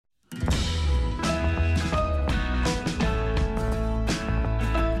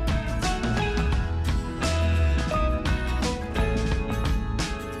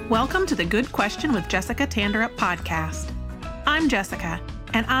Welcome to the Good Question with Jessica Tanderup podcast. I'm Jessica,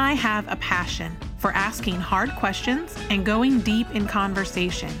 and I have a passion for asking hard questions and going deep in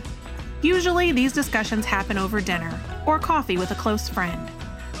conversation. Usually, these discussions happen over dinner or coffee with a close friend.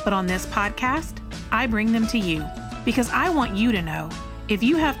 But on this podcast, I bring them to you because I want you to know if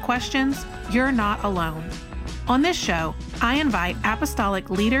you have questions, you're not alone. On this show, I invite apostolic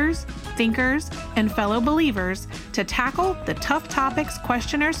leaders, thinkers, and fellow believers to tackle the tough topics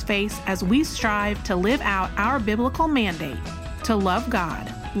questioners face as we strive to live out our biblical mandate to love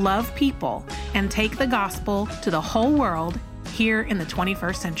God, love people, and take the gospel to the whole world here in the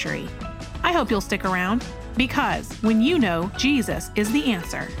 21st century. I hope you'll stick around because when you know Jesus is the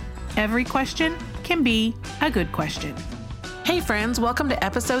answer, every question can be a good question. Hey friends, welcome to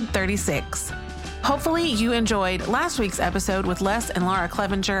episode 36. Hopefully you enjoyed last week's episode with Les and Laura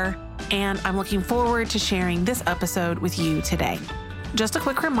Clevenger, and I'm looking forward to sharing this episode with you today. Just a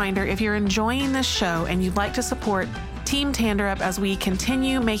quick reminder, if you're enjoying this show and you'd like to support Team Tanderup as we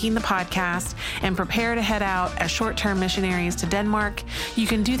continue making the podcast and prepare to head out as short-term missionaries to Denmark, you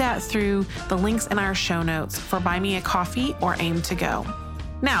can do that through the links in our show notes for Buy Me a Coffee or Aim to Go.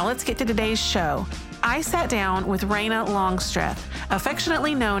 Now let's get to today's show. I sat down with Raina Longstreth,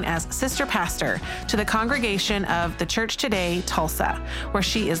 affectionately known as Sister Pastor, to the congregation of The Church Today, Tulsa, where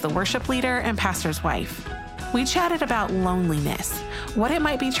she is the worship leader and pastor's wife. We chatted about loneliness, what it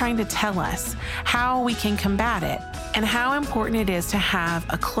might be trying to tell us, how we can combat it, and how important it is to have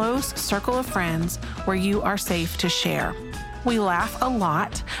a close circle of friends where you are safe to share. We laugh a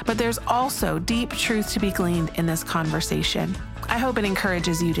lot, but there's also deep truth to be gleaned in this conversation. I hope it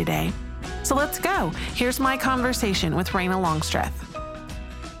encourages you today. So let's go. Here's my conversation with Raina Longstreth.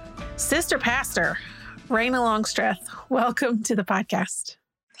 Sister Pastor, Raina Longstreth, welcome to the podcast.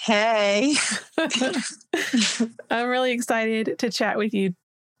 Hey. I'm really excited to chat with you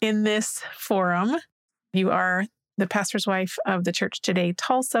in this forum. You are the pastor's wife of the Church Today,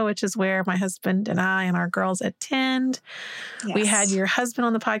 Tulsa, which is where my husband and I and our girls attend. Yes. We had your husband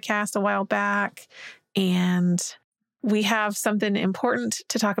on the podcast a while back, and we have something important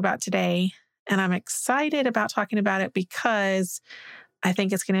to talk about today, and I'm excited about talking about it because I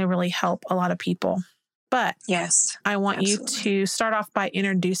think it's going to really help a lot of people. But yes, I want you to start off by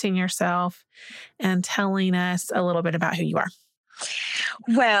introducing yourself and telling us a little bit about who you are.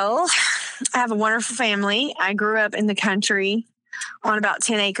 Well, I have a wonderful family. I grew up in the country on about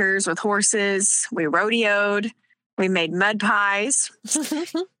 10 acres with horses. We rodeoed. We made mud pies.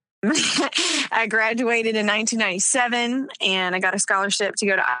 I graduated in 1997 and I got a scholarship to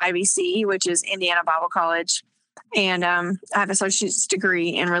go to IBC, which is Indiana Bible College. And I have an associate's degree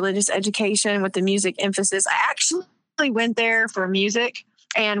in religious education with the music emphasis. I actually went there for music.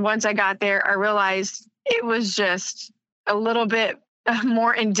 And once I got there, I realized it was just a little bit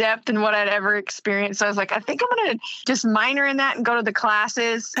more in depth than what I'd ever experienced. So I was like, I think I'm going to just minor in that and go to the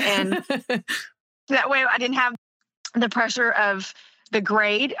classes. And that way I didn't have the pressure of the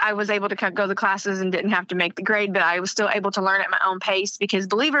grade. I was able to go to the classes and didn't have to make the grade, but I was still able to learn at my own pace because,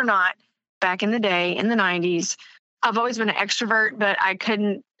 believe it or not, back in the day, in the 90s, I've always been an extrovert, but I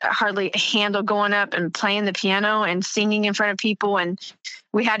couldn't hardly handle going up and playing the piano and singing in front of people. And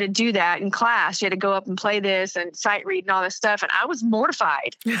we had to do that in class. You had to go up and play this and sight read and all this stuff. And I was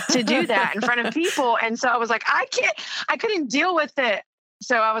mortified to do that in front of people. And so I was like, I couldn't deal with it.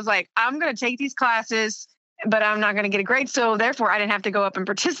 So I was like, I'm going to take these classes, but I'm not going to get a grade. So therefore I didn't have to go up and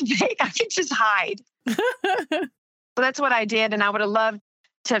participate. I could just hide. So that's what I did. And I would have loved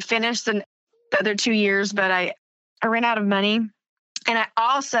to finish the other 2 years, but I ran out of money. And I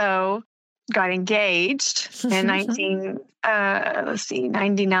also got engaged in 99,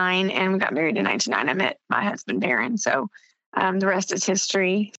 and we got married in 99. I met my husband, Barron. So the rest is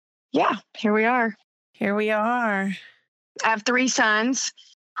history. Yeah, here we are. Here we are. I have 3 sons.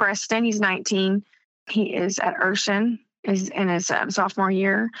 Preston, he's 19. He is at Urshan, is in his sophomore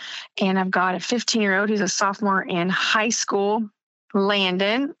year. And I've got a 15-year-old who's a sophomore in high school,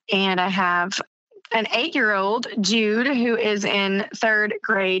 Landon. And I have an 8-year-old, Jude, who is in 3rd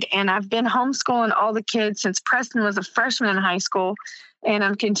grade. And I've been homeschooling all the kids since Preston was a freshman in high school. And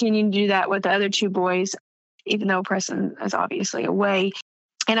I'm continuing to do that with the other 2 boys, even though Preston is obviously away.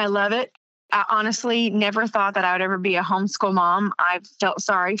 And I love it. I honestly never thought that I would ever be a homeschool mom. I've felt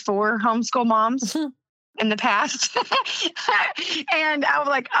sorry for homeschool moms in the past. And I was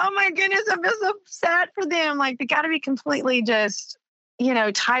like, oh my goodness, I feel so sad for them. Like, they got to be completely just,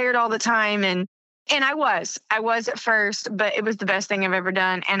 tired all the time. And I was at first, but it was the best thing I've ever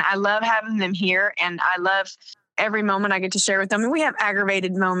done. And I love having them here. And I love every moment I get to share with them. And we have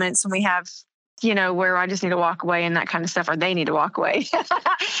aggravated moments and we have where I just need to walk away and that kind of stuff, or they need to walk away.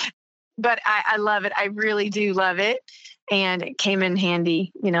 But I love it. I really do love it. And it came in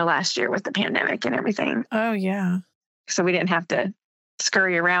handy, last year with the pandemic and everything. Oh, yeah. So we didn't have to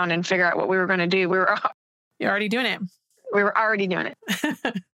scurry around and figure out what we were going to do. You're already doing it. We were already doing it.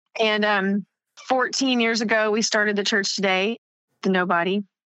 And 14 years ago, we started the Church Today, the nobody,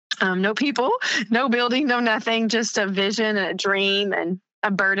 no people, no building, no nothing, just a vision, a dream, and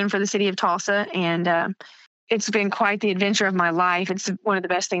a burden for the city of Tulsa. And it's been quite the adventure of my life. It's one of the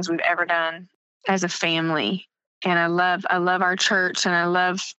best things we've ever done as a family. And I love our church, and I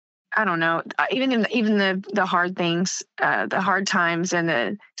love, I don't know, even the hard things, the hard times and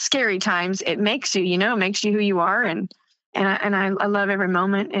the scary times, it makes you, it makes you who you are. And I love every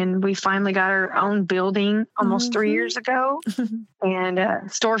moment. And we finally got our own building almost 3 years ago, and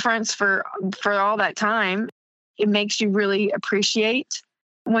storefronts for all that time. It makes you really appreciate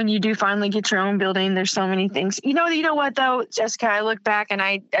when you do finally get your own building. There's so many things. You know what though, Jessica, I look back and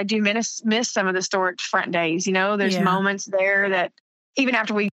I do miss some of the storefront days. There's moments there that even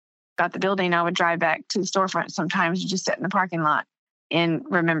after we got the building, I would drive back to the storefront sometimes and just sit in the parking lot and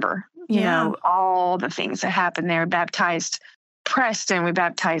remember, all the things that happened there. Baptized Preston, we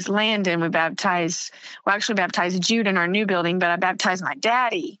baptized Landon, we baptized Jude in our new building, but I baptized my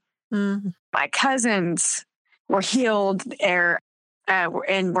daddy. My cousins were healed there.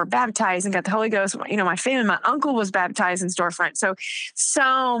 And were baptized and got the Holy Ghost. My family, my uncle was baptized in storefront.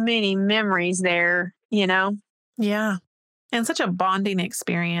 So many memories there, Yeah. And such a bonding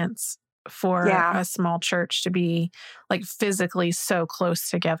experience for a small church to be like physically so close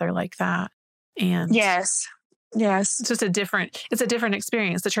together like that. And yes. It's just a different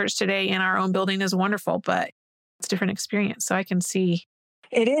experience. The Church Today in our own building is wonderful, but it's a different experience. So I can see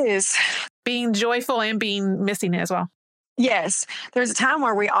it is being joyful and being missing it as well. Yes. There's a time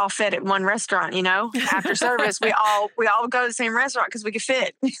where we all fit at one restaurant, after service, we all go to the same restaurant because we could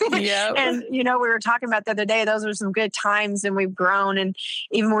fit. Yeah. And, we were talking about the other day, those were some good times, and we've grown. And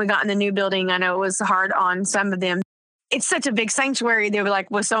even when we got in the new building, I know it was hard on some of them. It's such a big sanctuary. They were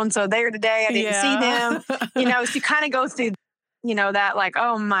like, was so-and-so there today? I didn't see them. So you kind of go through, that like,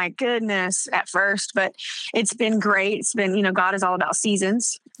 oh my goodness at first, but it's been great. It's been, God is all about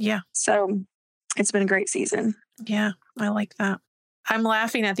seasons. Yeah. So it's been a great season. Yeah, I like that. I'm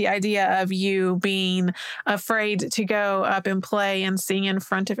laughing at the idea of you being afraid to go up and play and sing in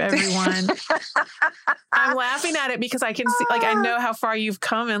front of everyone. I'm laughing at it because I can see, I know how far you've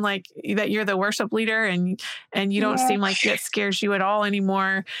come, and that you're the worship leader, and you don't seem like it scares you at all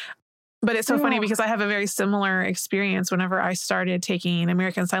anymore. But it's so funny because I have a very similar experience whenever I started taking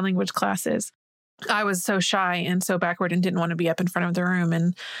American Sign Language classes. I was so shy and so backward and didn't want to be up in front of the room.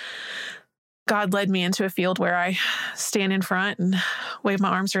 And God led me into a field where I stand in front and wave my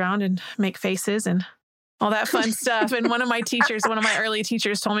arms around and make faces and all that fun stuff. And one of my early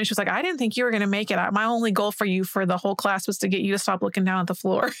teachers told me, she was like, I didn't think you were going to make it. My only goal for you for the whole class was to get you to stop looking down at the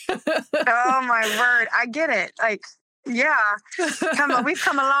floor. Oh my word. I get it. We've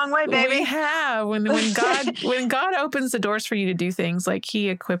come a long way, baby. We have. When God opens the doors for you to do things, he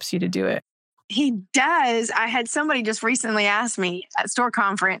equips you to do it. He does. I had somebody just recently ask me at store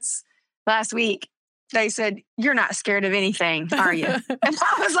conference last week. They said, "You're not scared of anything, are you?" And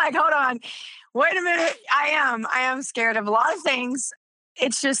I was like, hold on, wait a minute. I am scared of a lot of things.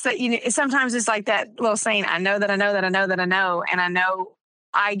 It's just that, sometimes it's like that little saying, I know that I know that I know that I know. And I know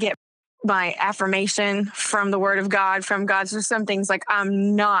I get my affirmation from the word of God, from God. So some things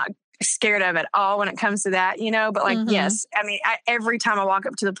I'm not scared of at all when it comes to that, but yes, every time I walk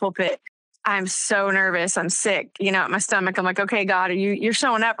up to the pulpit, I'm so nervous. I'm sick, at my stomach. I'm like, okay, God, you're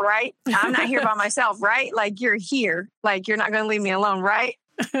showing up, right? I'm not here by myself, right? You're here. You're not going to leave me alone, right?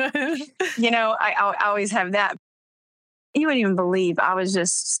 I always have that. You wouldn't even believe I was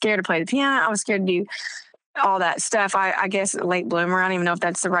just scared to play the piano. I was scared to do all that stuff. I guess late bloomer. I don't even know if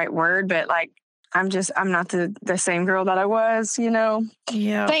that's the right word, but I'm not the same girl that I was,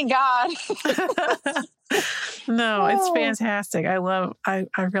 Yeah. Thank God. No, it's fantastic. I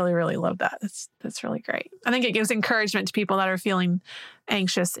really, really love that. That's really great. I think it gives encouragement to people that are feeling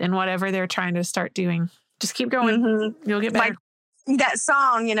anxious in whatever they're trying to start doing. Just keep going. Mm-hmm. You'll get better. That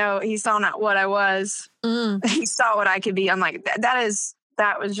song, he saw not what I was. He saw what I could be. I'm like,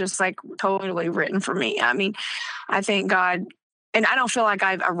 that was just totally written for me. I thank God. And I don't feel like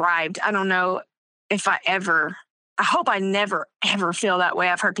I've arrived. I don't know if I hope I never, ever feel that way.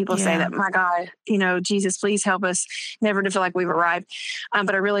 I've heard people say that, my God, Jesus, please help us never to feel like we've arrived.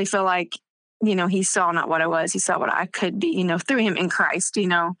 But I really feel like, he saw not what I was. He saw what I could be, through him in Christ,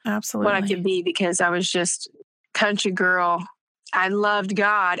 absolutely what I could be, because I was just country girl I loved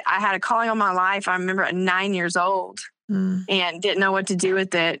God. I had a calling on my life. I remember at 9 years old and didn't know what to do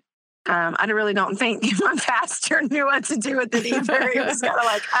with it. I really don't think my pastor knew what to do with it either. He was kind of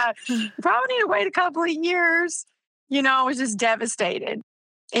like, you probably need to wait a couple of years. I was just devastated.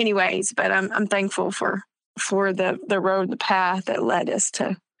 Anyways, but I'm thankful for the road, the path that led us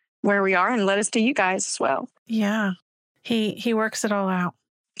to where we are and led us to you guys as well. Yeah. He works it all out.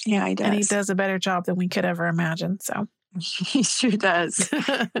 Yeah, he does. And he does a better job than we could ever imagine. So he sure does.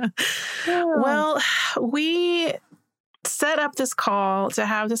 Well, we set up this call to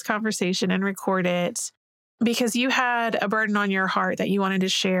have this conversation and record it because you had a burden on your heart that you wanted to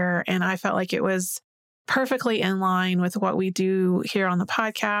share. And I felt like it was perfectly in line with what we do here on the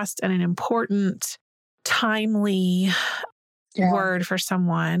podcast and an important, timely word for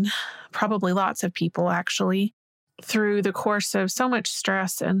someone, probably lots of people actually, through the course of so much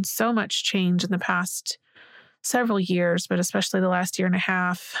stress and so much change in the past several years, but especially the last year and a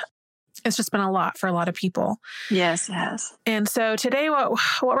half. It's just been a lot for a lot of people. Yes, it has. And so today, what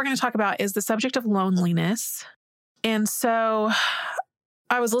we're going to talk about is the subject of loneliness. And so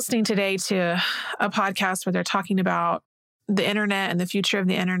I was listening today to a podcast where they're talking about the internet and the future of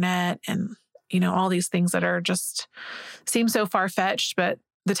the internet and, all these things that are just seem so far-fetched, but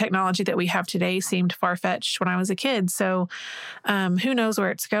the technology that we have today seemed far-fetched when I was a kid. So who knows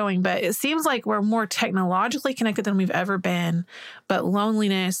where it's going, but it seems like we're more technologically connected than we've ever been, but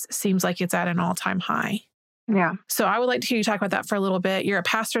loneliness seems like it's at an all-time high. Yeah. So I would like to hear you talk about that for a little bit. You're a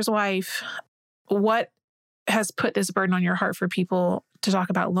pastor's wife. What has put this burden on your heart for people to talk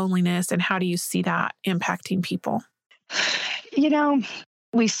about loneliness, and how do you see that impacting people?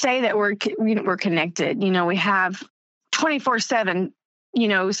 We say that we're connected. We have 24/7.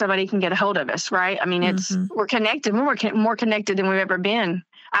 Somebody can get a hold of us, right? I mean, we're connected. We're more connected than we've ever been.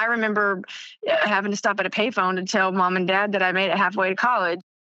 I remember having to stop at a payphone to tell mom and dad that I made it halfway to college.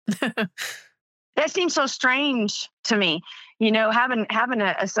 That seems so strange to me. Having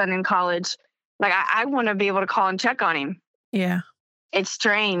a son in college, like I want to be able to call and check on him. Yeah. It's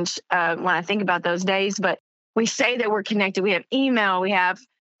strange when I think about those days, but we say that we're connected. We have email.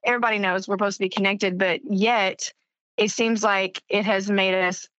 Everybody knows we're supposed to be connected, but yet it seems like it has made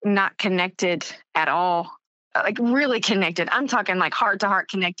us not connected at all, like really connected. I'm talking like heart to heart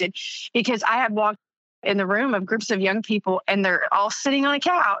connected, because I have walked in the room of groups of young people and they're all sitting on a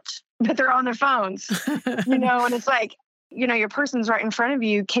couch, but they're on their phones, and it's like, your person's right in front of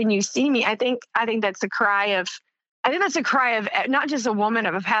you. Can you see me? I think that's a cry of not just a woman,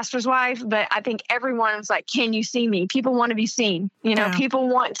 of a pastor's wife, but I think everyone's like, can you see me? People want to be seen. People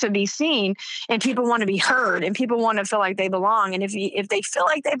want to be seen, and people want to be heard, and people want to feel like they belong. And if they feel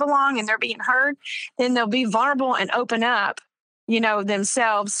like they belong and they're being heard, then they'll be vulnerable and open up,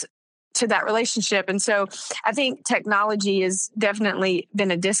 themselves to that relationship. And so I think technology has definitely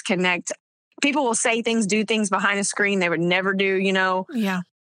been a disconnect. People will say things, do things behind a screen they would never do,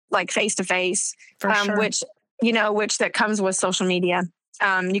 like face to face, sure. which that comes with social media.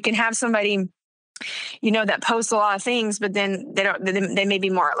 You can have somebody, that posts a lot of things, but then they may be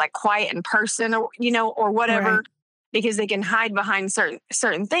more like quiet in person or whatever, right, because they can hide behind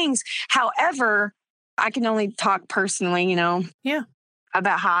certain things. However, I can only talk personally,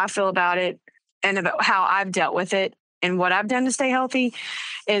 about how I feel about it and about how I've dealt with it and what I've done to stay healthy.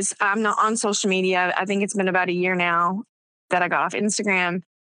 Is I'm not on social media. I think it's been about a year now that I got off Instagram.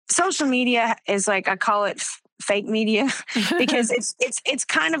 Social media is like, I call it fake media because it's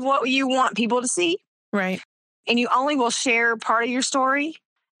kind of what you want people to see. Right. And you only will share part of your story.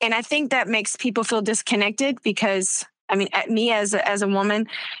 And I think that makes people feel disconnected because, I mean, at me as a woman,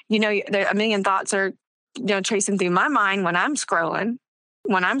 there a million thoughts are, tracing through my mind when I'm scrolling.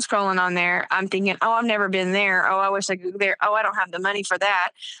 When I'm scrolling on there, I'm thinking, oh, I've never been there. Oh, I wish I could go there. Oh, I don't have the money for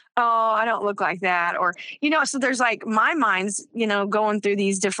that. Oh, I don't look like that. Or, so there's like my mind's, going through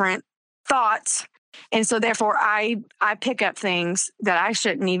these different thoughts. And so therefore I pick up things that I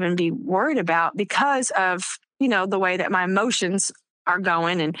shouldn't even be worried about because of, the way that my emotions are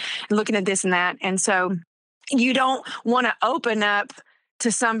going and looking at this and that. And so you don't want to open up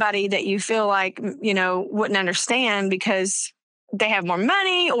to somebody that you feel like, wouldn't understand because they have more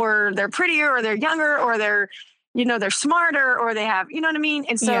money or they're prettier or they're younger or they're smarter or they have, you know what I mean?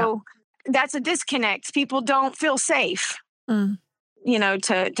 And so that's a disconnect. People don't feel safe,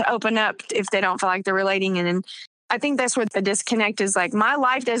 to open up if they don't feel like they're relating. And I think that's where the disconnect is. Like, my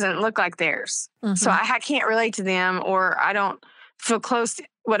life doesn't look like theirs. Mm-hmm. So I can't relate to them, or I don't feel close,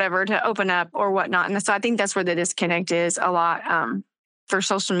 whatever, to open up or whatnot. And so I think that's where the disconnect is a lot, for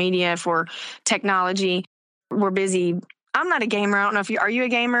social media, for technology. We're busy. I'm not a gamer. I don't know if are you a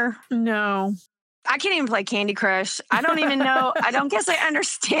gamer? No. I can't even play Candy Crush. I don't even know. I don't guess I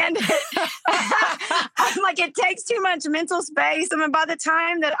understand it. I'm like, it takes too much mental space. I mean, by the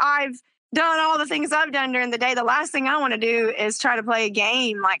time that I've done all the things I've done during the day, the last thing I want to do is try to play a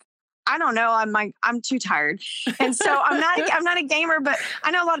game. Like, I don't know. I'm too tired. And so I'm not a gamer, but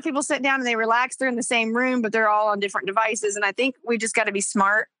I know a lot of people sit down and they relax. They're in the same room, but they're all on different devices. And I think we just got to be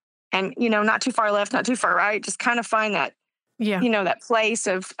smart and, not too far left, not too far right. Just kind of find that, that place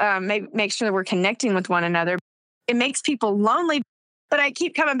of make sure that we're connecting with one another. It makes people lonely, but I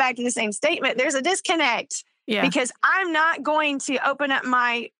keep coming back to the same statement. There's a disconnect because I'm not going to open up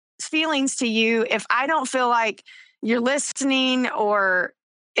my feelings to you if I don't feel like you're listening, or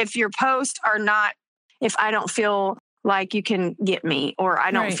if your posts are not, if I don't feel like you can get me, or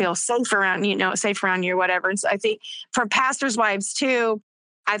I don't feel safe around you or whatever. And so I think for pastors' wives too,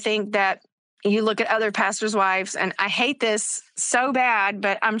 I think that you look at other pastors' wives, and I hate this so bad,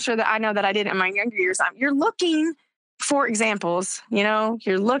 but I'm sure that I know that I did it in my younger years. You're looking for examples,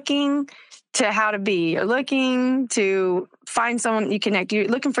 you're looking to how to be, you're looking to find someone you connect, you're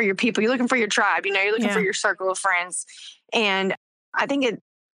looking for your people, you're looking for your tribe, you're looking for your circle of friends. And I think it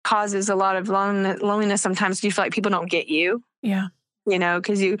causes a lot of loneliness sometimes. You feel like people don't get you. Yeah.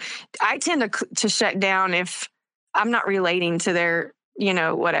 Because I tend to shut down if I'm not relating to their,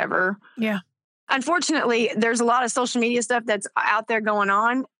 whatever. Yeah. Unfortunately, there's a lot of social media stuff that's out there going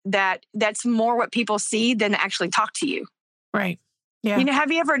on that's more what people see than actually talk to you. Right. Yeah.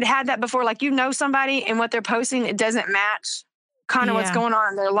 Have you ever had that before? Like, somebody and what they're posting, it doesn't match kind of what's going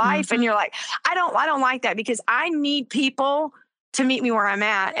on in their life. Mm-hmm. And you're like, I don't like that, because I need people to meet me where I'm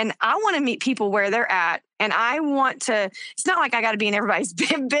at. And I want to meet people where they're at. And I want to, it's not like I got to be in everybody's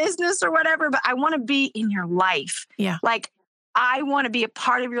business or whatever, but I want to be in your life. Yeah. Like, I want to be a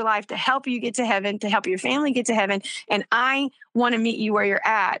part of your life to help you get to heaven, to help your family get to heaven. And I want to meet you where you're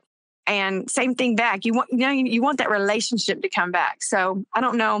at. And same thing back. You want that relationship to come back. So I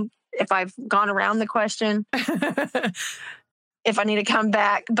don't know if I've gone around the question, if I need to come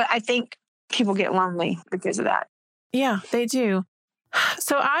back, but I think people get lonely because of that. Yeah, they do.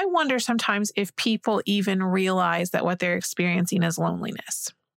 So I wonder sometimes if people even realize that what they're experiencing is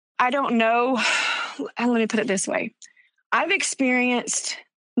loneliness. I don't know. Let me put it this way. I've experienced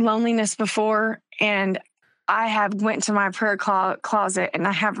loneliness before, and I have went to my prayer closet and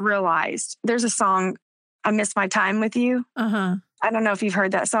I have realized there's a song, I Miss My Time With You. Uh-huh. I don't know if you've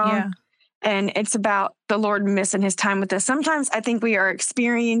heard that song. Yeah. And it's about the Lord missing his time with us. Sometimes I think we are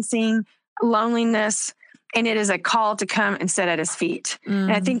experiencing loneliness, and it is a call to come and sit at his feet. Mm.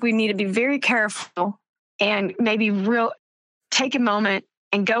 And I think we need to be very careful and maybe take a moment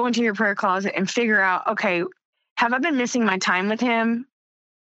and go into your prayer closet and figure out, okay, have I been missing my time with him?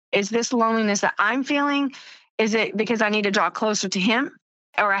 Is this loneliness that I'm feeling? Is it because I need to draw closer to him,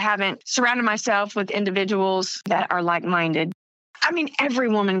 or I haven't surrounded myself with individuals that are like-minded? I mean, every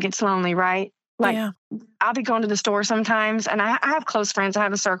woman gets lonely, right? Like, yeah. I'll be going to the store sometimes, and I have close friends. I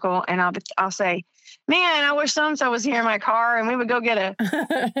have a circle, and I'll say, man, I wish so-and-so was here in my car, and we would go get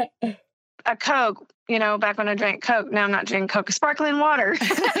a Coke, back when I drank Coke. Now I'm not drinking Coke, sparkling water,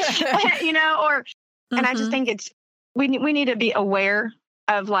 and I just think we need to be aware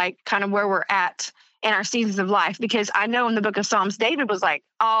of like kind of where we're at in our seasons of life, because I know in the book of Psalms, David was like,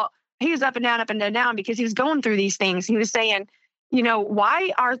 he was up and down because he was going through these things. He was saying,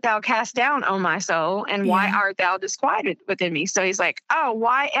 why art thou cast down, O my soul? And why art thou disquieted within me? So he's like,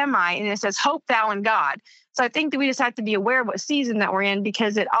 why am I? And it says, hope thou in God. So I think that we just have to be aware of what season that we're in,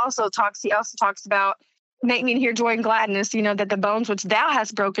 because he also talks about, make me to hear joy and gladness, that the bones which thou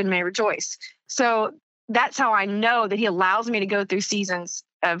hast broken may rejoice. So that's how I know that he allows me to go through seasons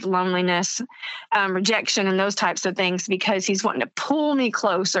of loneliness, rejection, and those types of things, because he's wanting to pull me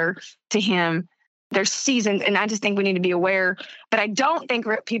closer to him. There's seasons, and I just think we need to be aware. But I don't think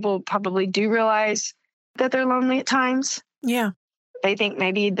people probably do realize that they're lonely at times. Yeah. They think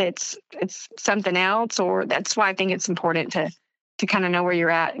maybe it's something else, or that's why I think it's important to kind of know where you're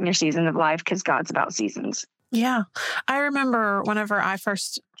at in your season of life, because God's about seasons. Yeah. I remember whenever I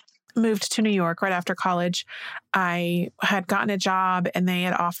first moved to New York right after college, I had gotten a job and they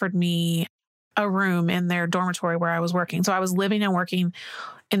had offered me a room in their dormitory where I was working. So I was living and working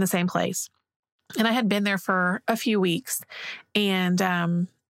in the same place. And I had been there for a few weeks, and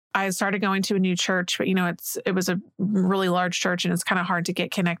I started going to a new church, but it was a really large church, and it's kind of hard to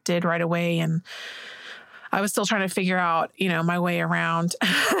get connected right away. And I was still trying to figure out, my way around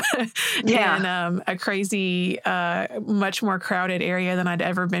in a crazy, much more crowded area than I'd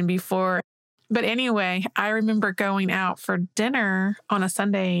ever been before. But anyway, I remember going out for dinner on a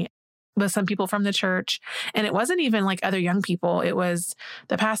Sunday with some people from the church. And it wasn't even like other young people. It was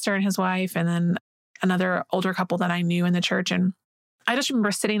the pastor and his wife, and then another older couple that I knew in the church. And I just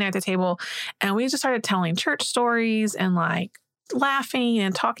remember sitting there at the table and we just started telling church stories and like laughing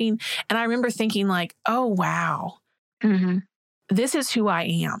and talking. And I remember thinking like, oh, wow, this is who I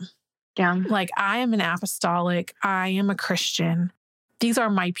am. Yeah. Like I am an apostolic. I am a Christian. These are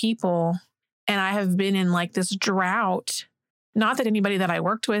my people. And I have been in like this drought. Not that anybody that I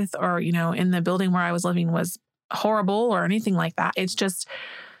worked with or, in the building where I was living was horrible or anything like that. It's just,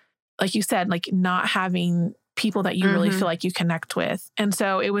 like you said, like not having people that you really feel like you connect with. And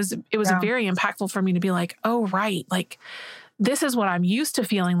so it was very impactful for me to be like, oh, right. Like this is what I'm used to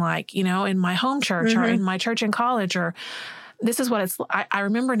feeling like, in my home church or in my church in college, or this is what I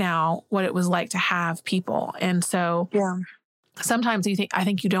remember now what it was like to have people. And so sometimes I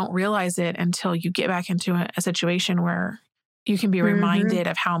think you don't realize it until you get back into a situation where you can be reminded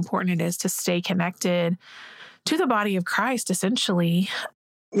of how important it is to stay connected to the body of Christ, essentially.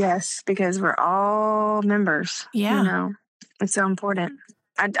 Yes, because we're all members. Yeah. It's so important.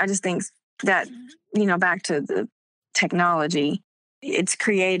 I just think that, back to the technology, it's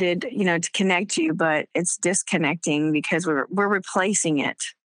created, to connect you, but it's disconnecting because we're replacing it.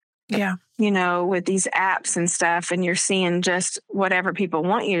 Yeah. With these apps and stuff, and you're seeing just whatever people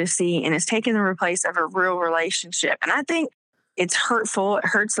want you to see, and it's taking the place of a real relationship. And I think it's hurtful. It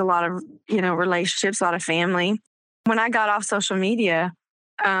hurts a lot of, relationships, a lot of family. When I got off social media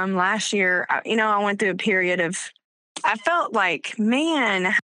last year, I went through a period of, I felt like, man,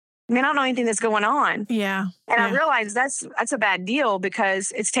 I don't know anything that's going on. Yeah. And I realized that's a bad deal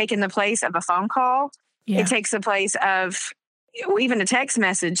because it's taken the place of a phone call. Yeah. It takes the place of even a text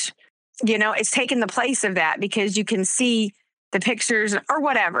message. It's taken the place of that because you can see the pictures or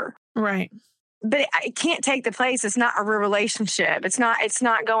whatever. Right. But it can't take the place. It's not a real relationship. It's not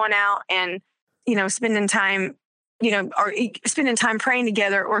going out and, spending time, or spending time praying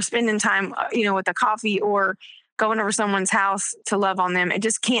together or spending time, with a coffee or going over someone's house to love on them. It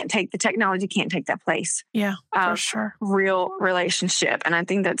just the technology can't take that place. Yeah, for sure. Real relationship. And I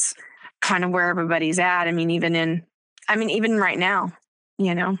think that's kind of where everybody's at. Even right now,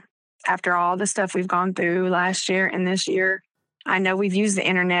 after all the stuff we've gone through last year and this year, I know we've used the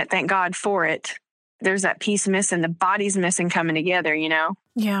internet. Thank God for it. There's that piece missing. The body's missing coming together,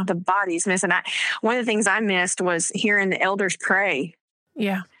 Yeah. The body's missing. One of the things I missed was hearing the elders pray.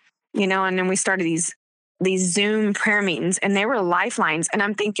 Yeah. And then we started these Zoom prayer meetings and they were lifelines. And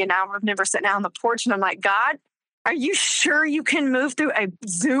I'm thinking, I remember sitting out on the porch and I'm like, God, are you sure you can move through a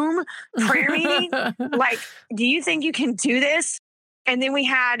Zoom prayer meeting? Like, do you think you can do this? And then we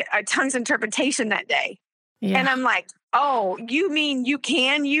had a tongues interpretation that day. Yeah. And I'm like, oh, you mean you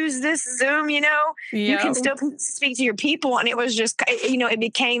can use this Zoom, You can still speak to your people. And it was just, it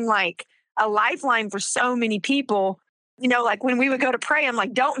became like a lifeline for so many people. Like when we would go to pray, I'm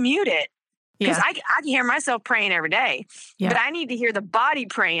like, don't mute it. Because I can hear myself praying every day. Yeah. But I need to hear the body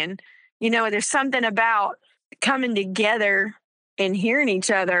praying. There's something about coming together and hearing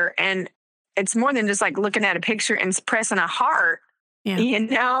each other. And it's more than just like looking at a picture and pressing a heart.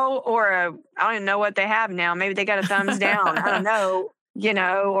 Yeah. Or I don't even know what they have now. Maybe they got a thumbs down. I don't know,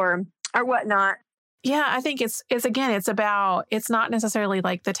 or whatnot. Yeah, I think it's about, it's not necessarily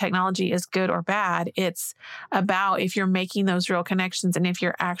like the technology is good or bad. It's about if you're making those real connections and if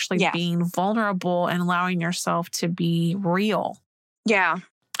you're actually being vulnerable and allowing yourself to be real. Yeah.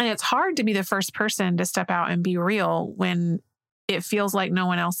 And it's hard to be the first person to step out and be real when it feels like no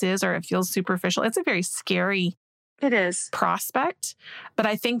one else is, or it feels superficial. It's a very scary prospect. But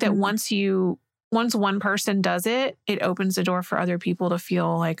I think that once one person does it, it opens the door for other people to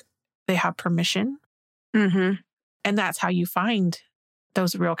feel like they have permission. Mm-hmm. And that's how you find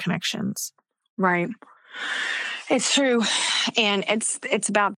those real connections. Right. It's true. And it's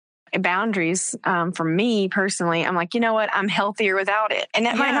about boundaries. For me personally, I'm like, you know what? I'm healthier without it. And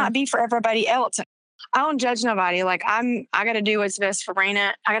that might not be for everybody else. I don't judge nobody. Like I got to do what's best for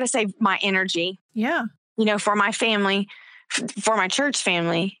Raina. I got to save my energy. Yeah. For my family, for my church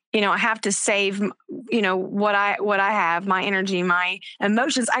family, I have to save, what I have, my energy, my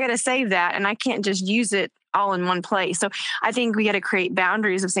emotions. I got to save that. And I can't just use it all in one place. So I think we got to create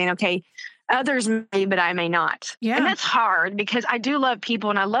boundaries of saying, okay, others may, but I may not. Yeah. And that's hard because I do love people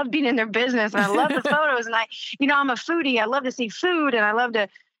and I love being in their business and I love the photos and I'm a foodie. I love to see food and I love to,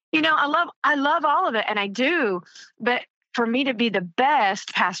 I love all of it. And I do, but for me to be the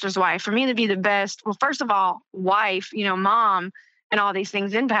best pastor's wife, for me to be the best, well, first of all, wife, mom, and all these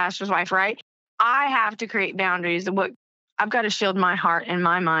things in pastor's wife, right? I have to create boundaries. I've got to shield my heart and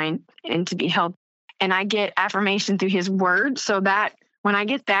my mind and to be healthy. And I get affirmation through his word so that when I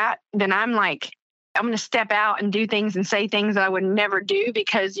get that, then I'm like, I'm going to step out and do things and say things that I would never do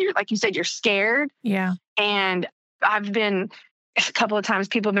because you're, like you said, you're scared. Yeah. And I've been a couple of times,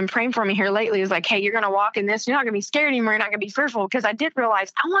 people have been praying for me here lately. It's like, hey, you're going to walk in this. You're not going to be scared anymore. You're not going to be fearful. Because I did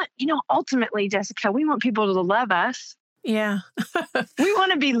realize ultimately, Jessica, we want people to love us. Yeah. We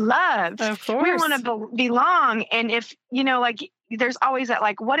want to be loved. Of course. We want to belong. And if, there's always that,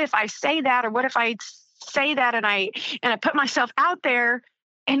 like, what if I say that, or what if I say that and I put myself out there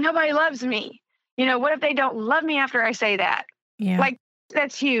and nobody loves me? What if they don't love me after I say that? Yeah. Like,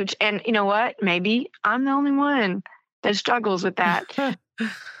 that's huge. And you know what? Maybe I'm the only one that struggles with that.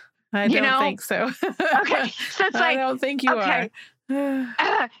 I don't think so. Okay. So it's like, I don't think you are.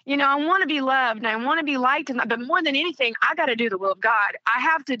 I want to be loved and I want to be liked. But more than anything, I got to do the will of God. I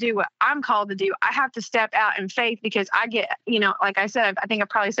have to do what I'm called to do. I have to step out in faith because I get, like I said, I think I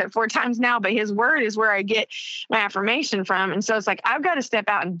probably said it 4 times now, but his word is where I get my affirmation from. And so it's like, I've got to step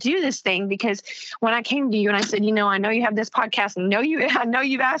out and do this thing, because when I came to you and I said, I know you have this podcast and I know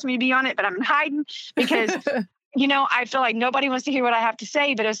you've asked me to be on it, but I'm hiding because, I feel like nobody wants to hear what I have to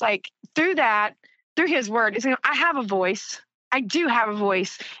say. But it's like through his word, I have a voice. I do have a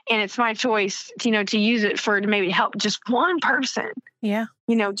voice, and it's my choice, to use it to maybe help just one person. Yeah.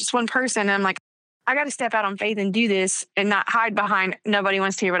 Just one person. And I'm like, I got to step out on faith and do this and not hide behind nobody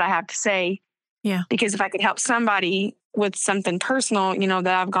wants to hear what I have to say. Yeah. Because if I could help somebody with something personal, that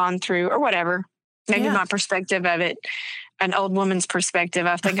I've gone through or whatever, maybe my perspective of it, an old woman's perspective.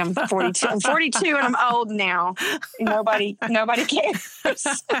 I think I'm 42. I'm 42 and I'm old now. Nobody cares.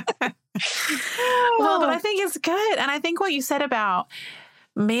 Well, but I think it's good. And I think what you said about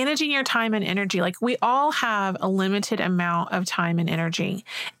managing your time and energy, like we all have a limited amount of time and energy.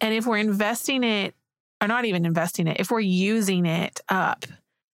 And if we're investing it, or not even investing it, if we're using it up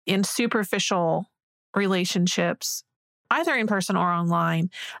in superficial relationships, either in person or online,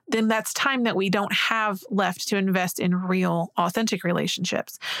 then that's time that we don't have left to invest in real, authentic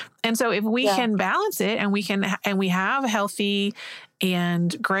relationships. And so if we can balance it and we have healthy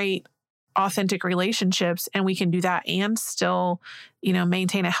and great authentic relationships, and we can do that and still,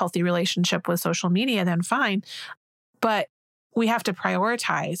 maintain a healthy relationship with social media, then fine. But we have to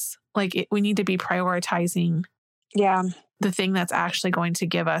prioritize. We need to be prioritizing the thing that's actually going to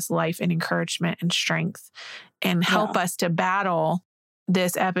give us life and encouragement and strength and help us to battle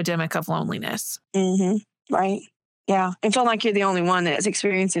this epidemic of loneliness. Mm-hmm. Right. Yeah. It felt like you're the only one that's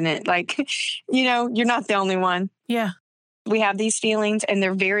experiencing it. Like, you're not the only one. Yeah. We have these feelings and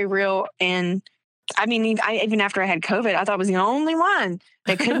they're very real. And I mean, even after I had COVID, I thought I was the only one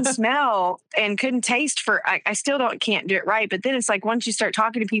that couldn't smell and couldn't taste I still can't do it right. But then it's like, once you start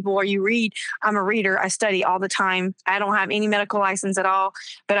talking to people or you read, I'm a reader. I study all the time. I don't have any medical license at all,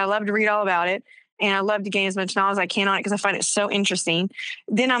 but I love to read all about it. And I love to gain as much knowledge as I can on it because I find it so interesting.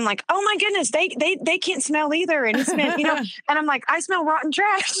 Then I'm like, oh my goodness, they can't smell either. And it's been, and I'm like, I smell rotten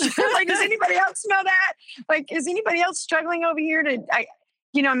trash. Like, does anybody else smell that? Like, is anybody else struggling over here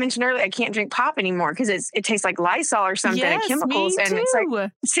I mentioned earlier, I can't drink pop anymore because it tastes like Lysol or something, and chemicals. Me and too. It's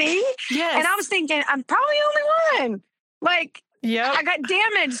like, see? Yes. And I was thinking, I'm probably the only one. Like, I got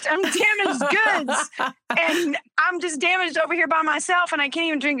damaged. I'm damaged goods. And I'm just damaged over here by myself and I can't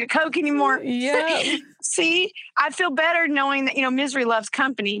even drink a Coke anymore. Yeah. See, I feel better knowing that, misery loves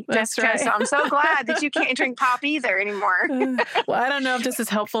company. That's Jessica. right. So I'm so glad that you can't drink pop either anymore. Well, I don't know if this is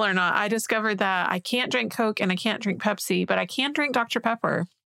helpful or not. I discovered that I can't drink Coke and I can't drink Pepsi, but I can drink Dr. Pepper,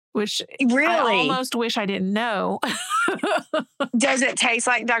 which really? I almost wish I didn't know. Does it taste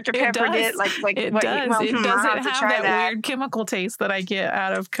like Dr. Pepper did? Like it what, does. Well, it doesn't have that weird chemical taste that I get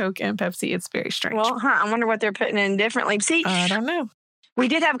out of Coke and Pepsi. It's very strange. Well, I wonder what they're putting in differently. See, I don't know. We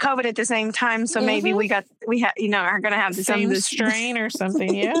did have COVID at the same time, so maybe we are going to have the same strain or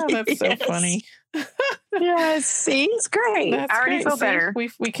something. Yeah, that's so funny. Yes, see, it's great. That's I already feel better.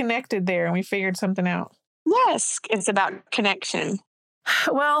 We connected there and we figured something out. Yes, it's about connection.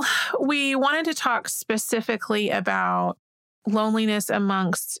 Well, we wanted to talk specifically about loneliness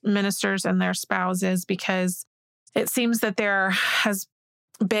amongst ministers and their spouses because it seems that there has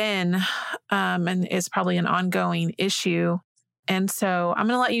been and is probably an ongoing issue. And so I'm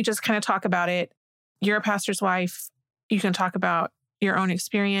going to let you just kind of talk about it. You're a pastor's wife. You can talk about your own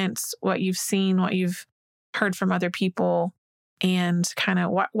experience, what you've seen, what you've heard from other people, and kind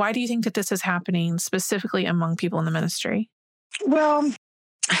of why do you think that this is happening specifically among people in the ministry? Well,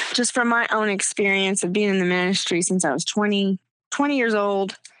 just from my own experience of being in the ministry since I was 20 years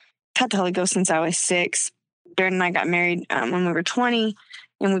old, had the Holy Ghost since I was 6. Jared and I got married when we were 20,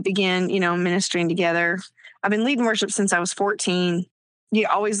 and we began, ministering together. I've been leading worship since I was 14. You're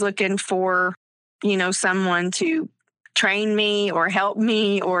always looking for, someone to train me or help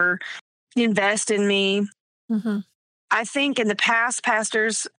me or, invest in me. Mm-hmm. I think in the past,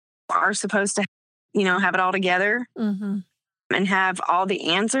 pastors are supposed to, have it all together Mm-hmm. and have all the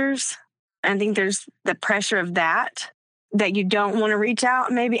answers. I think there's the pressure of that you don't want to reach out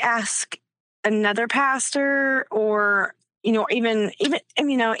and maybe ask another pastor or, even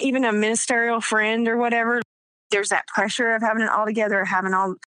a ministerial friend or whatever. There's that pressure of having it all together, having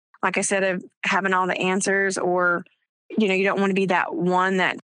all, like I said, of having all the answers, or, you don't want to be that one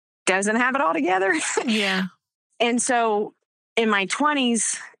that doesn't have it all together. Yeah. And so in my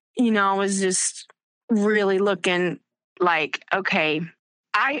 20s, I was just really looking like, okay,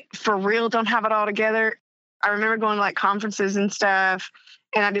 I for real don't have it all together. I remember going to like conferences and stuff,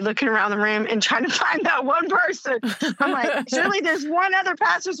 and I'd be looking around the room and trying to find that one person. I'm like, surely there's one other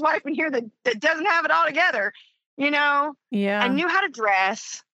pastor's wife in here that doesn't have it all together, Yeah. I knew how to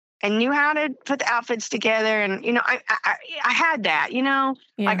dress. I knew how to put the outfits together. And, I had that, Yeah.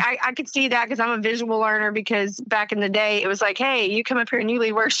 like I could see that because I'm a visual learner, because back in the day, it was like, hey, you come up here and you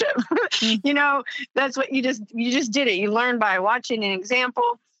lead worship. That's what you just did it. You learned by watching an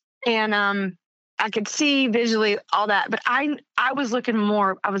example. And I could see visually all that. But I was looking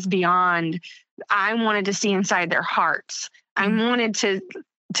more, I was beyond. I wanted to see inside their hearts. I wanted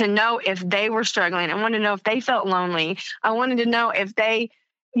to know if they were struggling. I wanted to know if they felt lonely. I wanted to know if they,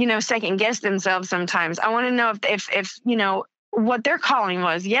 second guess themselves sometimes. I want to know if what their calling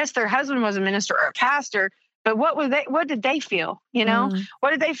was. Yes, their husband was a minister or a pastor, but what did they feel?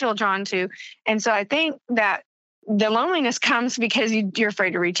 What did they feel drawn to? And so I think that the loneliness comes because you're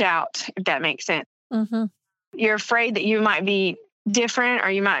afraid to reach out, if that makes sense. Mm-hmm. You're afraid that you might be different,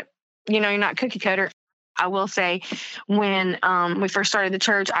 or you might, you're not cookie cutter. I will say, when we first started the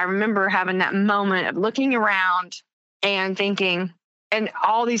church, I remember having that moment of looking around and thinking, and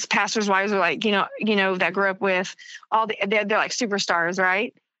all these pastors' wives are like, that grew up with they're like superstars,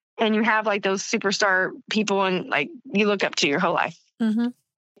 right? And you have like those superstar people, and like you look up to your whole life. Mm-hmm.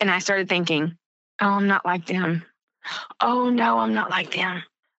 And I started thinking, oh, I'm not like them. Oh no, I'm not like them.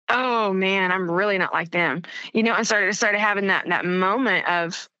 Oh man, I'm really not like them. And started having that moment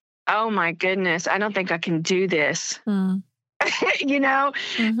of, oh my goodness, I don't think I can do this. Mm.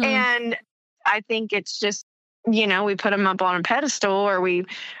 Mm-hmm. And I think it's just, we put them up on a pedestal or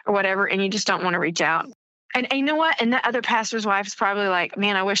whatever, and you just don't want to reach out. And you know what? And the other pastor's wife is probably like,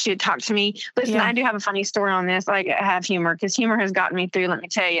 man, I wish she had talked to me. Listen, I do have a funny story on this. Like, I have humor, because humor has gotten me through, let me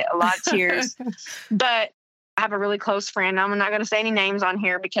tell you, a lot of tears. But I have a really close friend. I'm not going to say any names on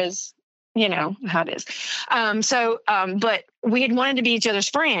here because, how it is. But we had wanted to be each other's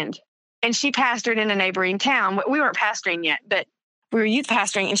friend. And she pastored in a neighboring town. We weren't pastoring yet, but we were youth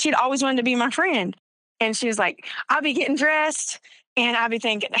pastoring. And she'd always wanted to be my friend. And she was like, I'll be getting dressed. And I'll be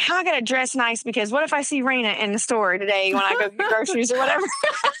thinking, how I got to dress nice, because what if I see Raina in the store today when I go get groceries or whatever?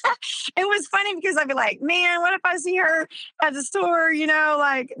 It was funny because I'd be like, man, what if I see her at the store,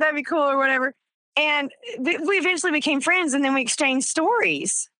 like that'd be cool or whatever. And we eventually became friends, and then we exchanged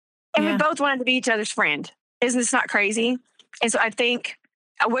stories, and we both wanted to be each other's friend. Isn't this not crazy? And so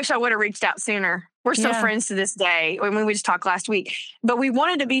I wish I would have reached out sooner. We're still friends to this day. I mean, we just talked last week, but we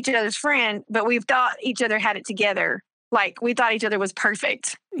wanted to be each other's friend, but we thought each other had it together. Like, we thought each other was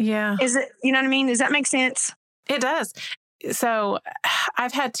perfect. Yeah. Is it, you know what I mean? Does that make sense? It does. So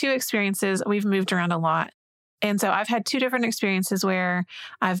I've had two experiences. We've moved around a lot. And so I've had two different experiences where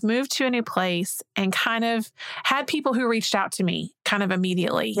I've moved to a new place and kind of had people who reached out to me kind of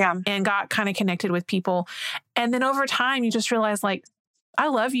immediately and got kind of connected with people. And then over time, you just realize, like, I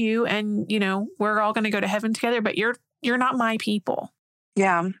love you, and, we're all going to go to heaven together, but you're not my people.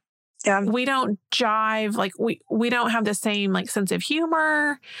 Yeah. Yeah. We don't jive. Like, we don't have the same like sense of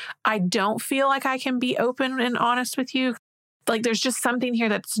humor. I don't feel like I can be open and honest with you. Like, there's just something here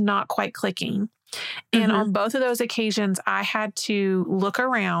that's not quite clicking. And on both of those occasions, I had to look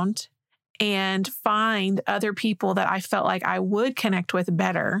around and find other people that I felt like I would connect with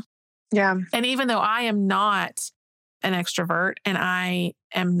better. Yeah. And even though I am not an extrovert and I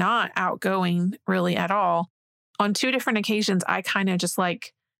am not outgoing really at all, on two different occasions, I kind of just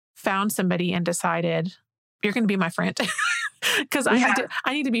like found somebody and decided, you're going to be my friend, because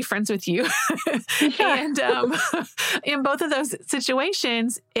I need to be friends with you. And in both of those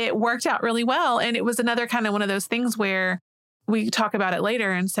situations, it worked out really well. And it was another kind of one of those things where we talk about it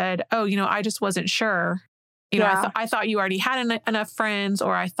later and said, oh, I just wasn't sure. I thought you already had enough friends,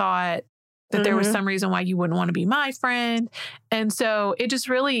 or I thought that there was some reason why you wouldn't want to be my friend. And so it just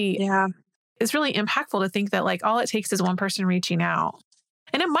really, it's really impactful to think that like all it takes is one person reaching out,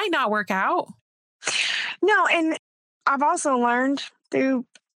 and it might not work out. No. And I've also learned through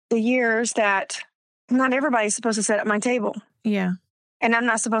the years that not everybody's supposed to sit at my table. Yeah. And I'm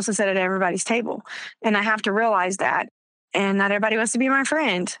not supposed to sit at everybody's table. And I have to realize that. And not everybody wants to be my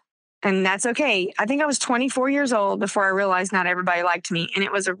friend. And that's okay. I think I was 24 years old before I realized not everybody liked me. And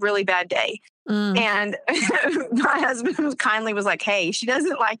it was a really bad day. And my husband kindly was like, hey, she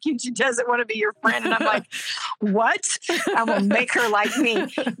doesn't like you. She doesn't want to be your friend. And I'm like, what? I will make her like me.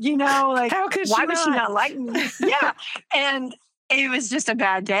 You know, like, why would she not like me? Yeah. And it was just a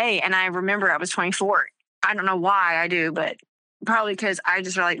bad day. And I remember I was 24. I don't know why I do, but probably because I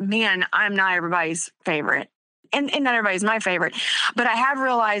just feel like, man, I'm not everybody's favorite. And not everybody's my favorite. But I have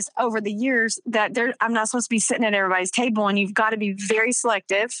realized over the years that I'm not supposed to be sitting at everybody's table, and you've got to be very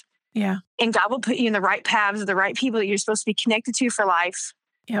selective. Yeah. And God will put you in the right paths of the right people that you're supposed to be connected to for life.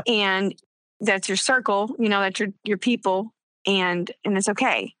 Yep. And that's your circle, you know, that's your people, and it's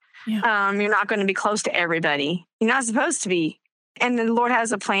okay. Yeah. You're not going to be close to everybody. You're not supposed to be. And the Lord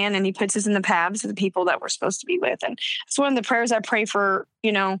has a plan, and he puts us in the paths of the people that we're supposed to be with. And it's one of the prayers I pray for,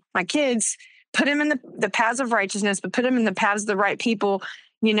 you know, my kids. Put them in the paths of righteousness, but put them in the paths of the right people,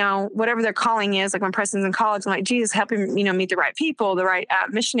 you know, whatever their calling is. Like when Preston's in college, I'm like, Jesus, help him, you know, meet the right people, the right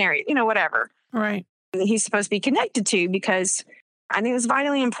missionary, you know, whatever. Right. He's supposed to be connected to, because I think it's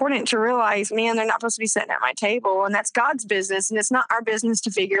vitally important to realize, man, they're not supposed to be sitting at my table, and that's God's business, and it's not our business to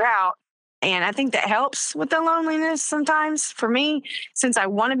figure out. And I think that helps with the loneliness sometimes for me, since I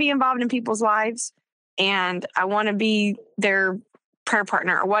want to be involved in people's lives and I want to be their prayer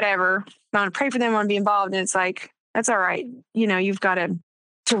partner or whatever. I want to pray for them, I want to be involved. And it's like, that's all right. You know, you've got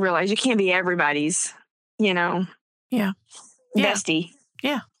to realize you can't be everybody's, you know, bestie.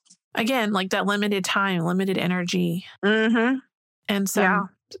 Yeah. Again, like that limited time, limited energy. Mm-hmm. And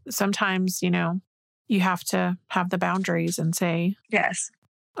sometimes, you know, you have to have the boundaries and say, yes,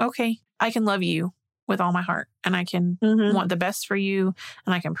 okay, I can love you with all my heart, and I can want the best for you,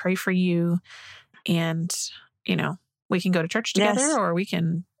 and I can pray for you. And, you know, we can go to church together, or we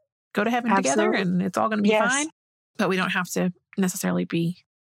can go to heaven together, and it's all going to be fine. But we don't have to necessarily be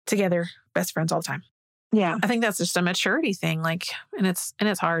together, best friends all the time. Yeah. I think that's just a maturity thing. Like, and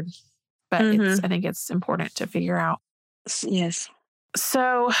it's hard, but I think it's important to figure out. Yes.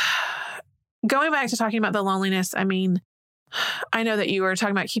 So going back to talking about the loneliness, I mean, I know that you were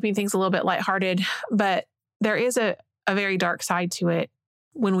talking about keeping things a little bit lighthearted, but there is a very dark side to it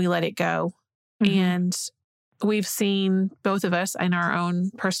when we let it go. And we've seen, both of us, in our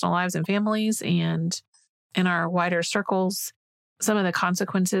own personal lives and families and in our wider circles, some of the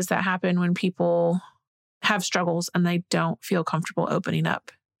consequences that happen when people have struggles and they don't feel comfortable opening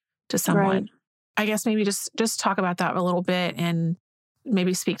up to someone. Right. I guess maybe just talk about that a little bit, and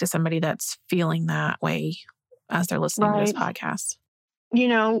maybe speak to somebody that's feeling that way as they're listening to this podcast. You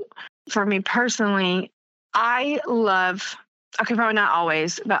know, for me personally, I love, okay, probably not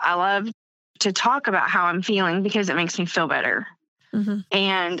always, but I love to talk about how I'm feeling because it makes me feel better.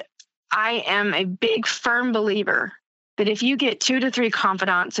 And I am a big, firm believer that if you get 2 to 3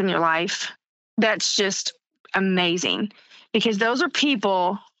 confidants in your life, that's just amazing, because those are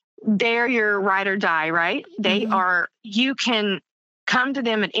people, they're your ride or die, right? They are, you can come to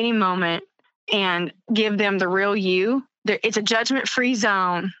them at any moment and give them the real you. It's a judgment-free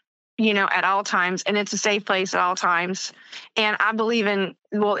zone, you know, at all times, and it's a safe place at all times. And I believe in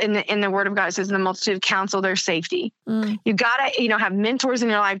the Word of God, it says, in the multitude of counsel, there's safety. You gotta, you know, have mentors in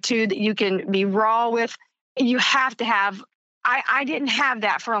your life too that you can be raw with. You have to have. I didn't have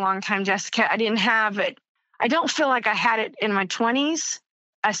that for a long time, Jessica. I didn't have it. I don't feel like I had it in my 20s,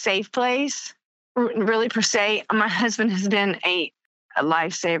 a safe place, really, per se. My husband has been a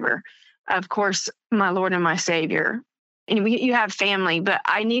lifesaver. Of course, my Lord and my Savior. And you have family, but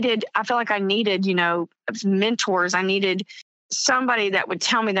I feel like I needed, you know, mentors. I needed somebody that would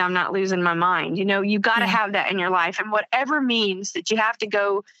tell me that I'm not losing my mind. You know, you got to have that in your life. And whatever means that you have to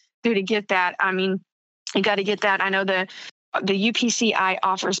go through to get that, I mean, you got to get that. I know the UPCI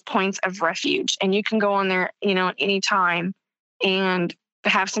offers points of refuge, and you can go on there, you know, at any time and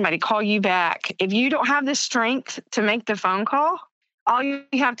have somebody call you back. If you don't have the strength to make the phone call, all you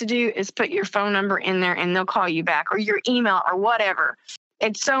have to do is put your phone number in there and they'll call you back, or your email or whatever.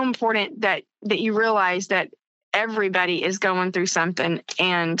 It's so important that you realize that everybody is going through something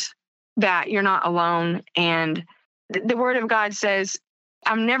and that you're not alone. And the Word of God says,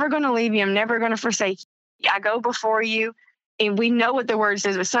 I'm never going to leave you. I'm never going to forsake you. I go before you. And we know what the Word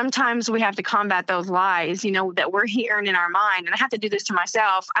says, but sometimes we have to combat those lies, you know, that we're hearing in our mind. And I have to do this to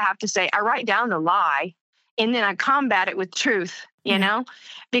myself. I have to say, I write down the lie and then I combat it with truth, you know,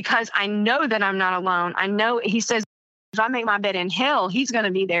 because I know that I'm not alone. I know He says, if I make my bed in hell, He's going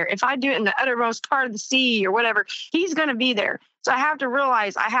to be there. If I do it in the uttermost part of the sea or whatever, He's going to be there. So I have to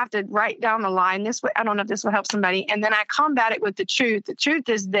realize I have to write down the line this way. I don't know if this will help somebody. And then I combat it with the truth. The truth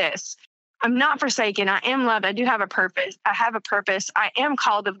is this: I'm not forsaken. I am loved. I do have a purpose. I have a purpose. I am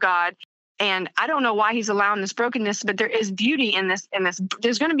called of God. And I don't know why he's allowing this brokenness, but there is beauty in this.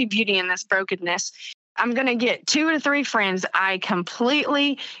 There's going to be beauty in this brokenness. I'm going to get 2 to 3 friends. I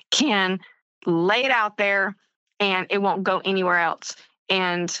completely can lay it out there and it won't go anywhere else.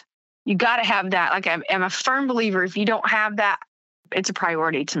 And you got to have that. Like, I'm a firm believer. If you don't have that, it's a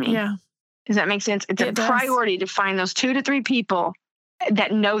priority to me. Yeah. Does that make sense? It's a priority to find those 2 to 3 people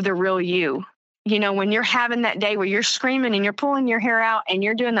that know the real you. You know, when you're having that day where you're screaming and you're pulling your hair out and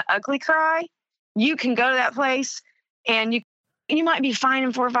you're doing the ugly cry, you can go to that place and you might be fine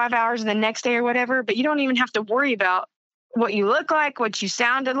in 4 or 5 hours the next day or whatever, but you don't even have to worry about what you look like, what you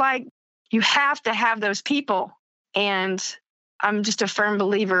sounded like. You have to have those people. And I'm just a firm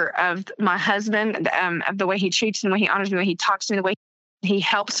believer of my husband, of the way he treats me, the way he honors me, the way he talks to me, the way he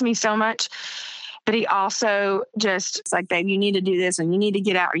helps me so much. But he also just like, babe, you need to do this and you need to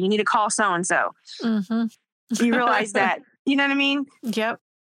get out or you need to call so-and-so. Mm-hmm. You realize that, you know what I mean? Yep.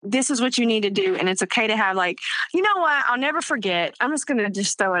 This is what you need to do. And it's okay to have like, you know what? I'll never forget. I'm just going to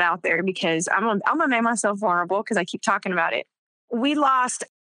just throw it out there because I'm going to make myself vulnerable because I keep talking about it. We lost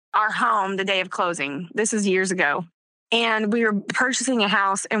our home the day of closing. This is years ago. And we were purchasing a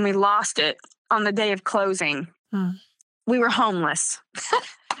house and we lost it on the day of closing. We were homeless.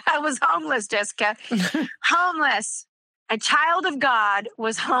 I was homeless, Jessica. Homeless. A child of God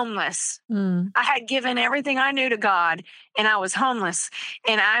was homeless. I had given everything I knew to God and I was homeless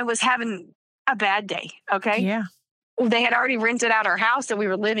and I was having a bad day. Okay. Yeah. They had already rented out our house that we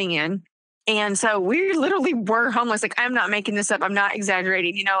were living in. And so we literally were homeless. Like, I'm not making this up. I'm not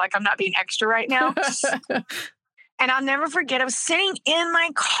exaggerating. You know, like I'm not being extra right now. And I'll never forget, I was sitting in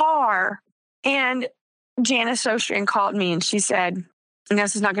my car and Janice Ostrian called me and she said, and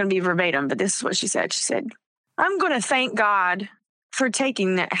this is not going to be verbatim, but this is what she said. She said, I'm going to thank God for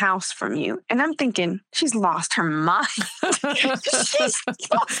taking that house from you. And I'm thinking, she's lost her mind. She's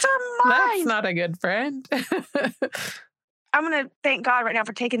lost her mind. That's not a good friend. I'm going to thank God right now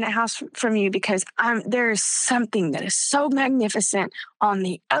for taking that house from you because there is something that is so magnificent on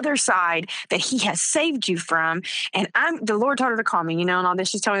the other side that he has saved you from. And the Lord told her to call me, you know, and all this.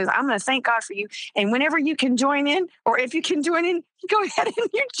 She's telling me, I'm going to thank God for you. And whenever you can join in, or if you can join in, go ahead and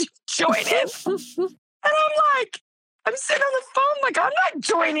you join in. And I'm like, I'm sitting on the phone like, I'm not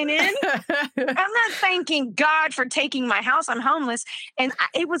joining in. I'm not thanking God for taking my house. I'm homeless. And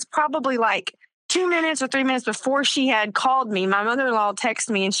it was probably like 2 minutes or 3 minutes before she had called me, my mother-in-law texted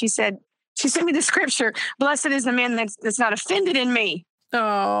me and she sent me the scripture, blessed is the man that's not offended in me.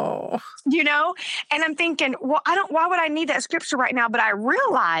 Oh, you know? And I'm thinking, well, why would I need that scripture right now? But I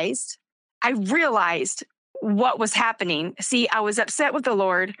realized what was happening. See, I was upset with the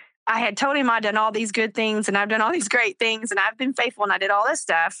Lord. I had told him I'd done all these good things and I've done all these great things and I've been faithful and I did all this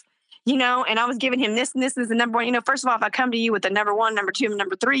stuff, you know, and I was giving him this and this is the number one. You know, first of all, if I come to you with the number 1, number 2, and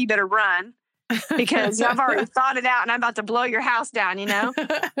number 3, you better run. Because I've already thought it out and I'm about to blow your house down, you know?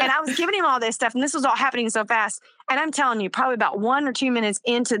 And I was giving him all this stuff and this was all happening so fast. And I'm telling you, probably about 1 or 2 minutes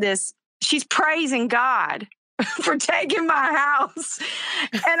into this, she's praising God for taking my house.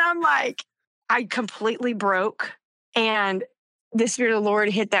 And I'm like, I completely broke. And the Spirit of the Lord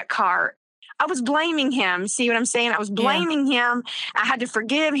hit that car. I was blaming him. See what I'm saying? I was blaming him. I had to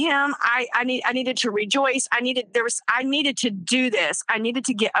forgive him. I needed to rejoice. I needed to do this. I needed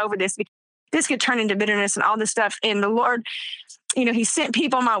to get over this. This could turn into bitterness and all this stuff. And the Lord, you know, he sent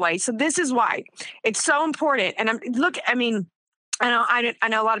people my way. So this is why it's so important. And I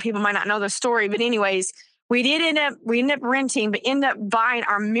know a lot of people might not know the story, but anyways, we ended up renting, but ended up buying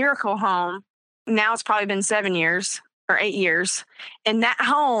our miracle home. Now it's probably been 7 years or 8 years. And that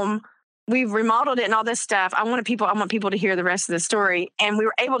home, we've remodeled it and all this stuff. I want people to hear the rest of the story. And we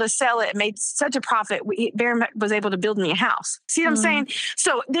were able to sell it. It made such a profit. Bear was able to build me a house. See what I'm saying?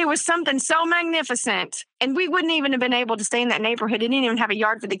 So there was something so magnificent. And we wouldn't even have been able to stay in that neighborhood. It didn't even have a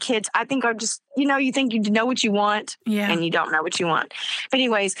yard for the kids. I think you think you know what you want and you don't know what you want. But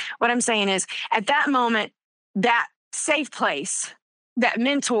anyways, what I'm saying is at that moment, that safe place, that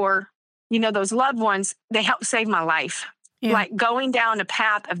mentor, you know, those loved ones, they helped save my life. Yeah. Like going down a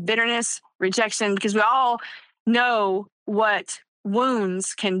path of bitterness, rejection, because we all know what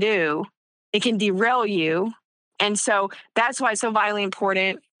wounds can do. It can derail you. And so that's why it's so vitally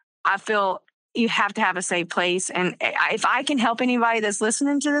important. I feel you have to have a safe place. And if I can help anybody that's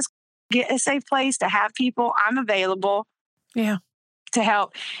listening to this get a safe place to have people, I'm available. Yeah. To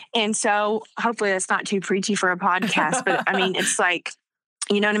help. And so hopefully that's not too preachy for a podcast, but I mean, it's like,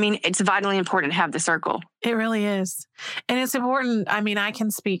 You know what I mean? It's vitally important to have the circle. It really is. And it's important. I mean, I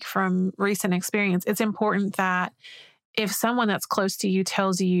can speak from recent experience. It's important that if someone that's close to you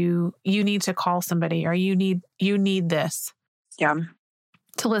tells you, you need to call somebody or you need this. Yeah.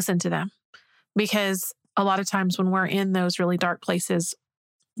 To listen to them. Because a lot of times when we're in those really dark places,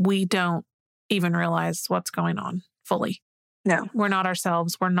 we don't even realize what's going on fully. No. We're not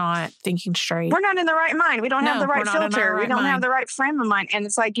ourselves. We're not thinking straight. We're not in the right mind. We don't have the right filter. We don't have the right frame of mind. And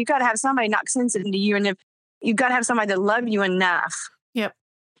it's like, you got to have somebody not sensitive to you. And if you got to have somebody that love you enough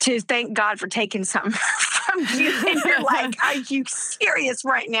to thank God for taking something from you. And you're like, are you serious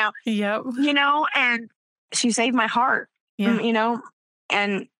right now? Yep. You know, and she saved my heart, you know,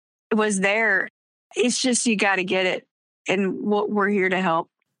 and it was there. It's just, you got to get it. And we're here to help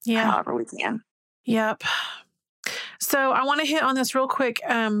however we can. Yep. So I want to hit on this real quick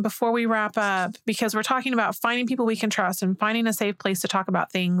before we wrap up, because we're talking about finding people we can trust and finding a safe place to talk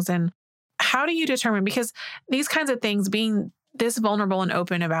about things. And how do you determine, because these kinds of things, being this vulnerable and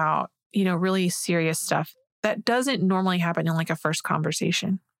open about, you know, really serious stuff, that doesn't normally happen in like a first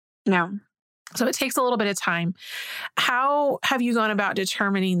conversation. No. So it takes a little bit of time. How have you gone about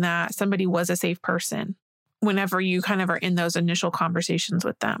determining that somebody was a safe person whenever you kind of are in those initial conversations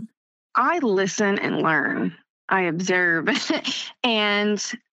with them? I listen and learn. I observe. And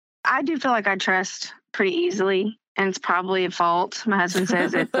I do feel like I trust pretty easily. And it's probably a fault. My husband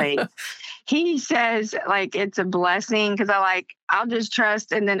says he says like it's a blessing because I'll just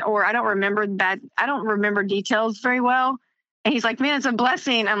trust. And then, or I don't remember details very well. And he's like, man, it's a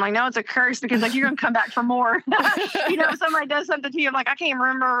blessing. I'm like, no, it's a curse because like, you're going to come back for more. You know, if somebody does something to you, I'm like, I can't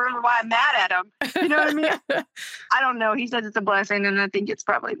remember why I'm mad at him. You know what I mean? I don't know. He says it's a blessing and I think it's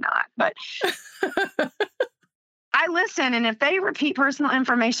probably not, but I listen. And if they repeat personal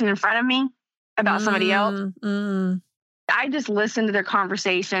information in front of me about somebody else, I just listen to their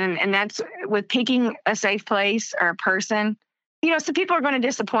conversation. And that's with picking a safe place or a person. You know, some people are going to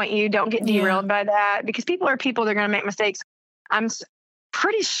disappoint you. Don't get derailed by that because people are people. They're going to make mistakes. I'm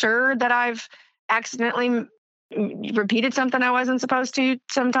pretty sure that I've accidentally repeated something I wasn't supposed to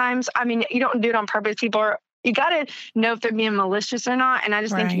sometimes. I mean, you don't do it on purpose. You got to know if they're being malicious or not. And I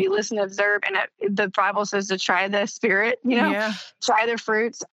just think if you listen to observe, and the Bible says to try the spirit, you know, try their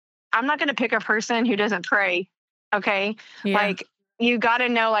fruits. I'm not going to pick a person who doesn't pray. Okay. Yeah. Like you got to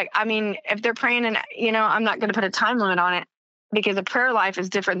know, like, I mean, if they're praying and, you know, I'm not going to put a time limit on it. Because a prayer life is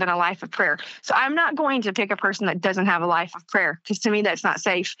different than a life of prayer. So I'm not going to pick a person that doesn't have a life of prayer because to me, that's not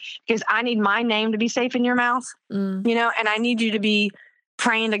safe because I need my name to be safe in your mouth, you know, and I need you to be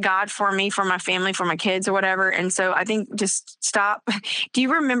praying to God for me, for my family, for my kids or whatever. And so I think just stop. Do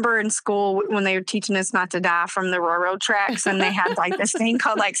you remember in school when they were teaching us not to die from the railroad tracks and they had like this thing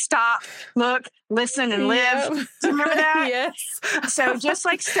called like stop, look, listen and live. Do you remember that? Yes. So just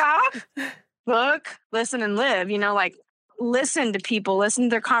like stop, look, listen and live, you know, like, listen to people, listen to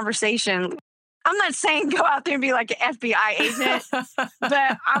their conversation. I'm not saying go out there and be like an FBI agent,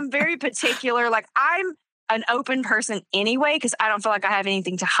 but I'm very particular. Like I'm an open person anyway, because I don't feel like I have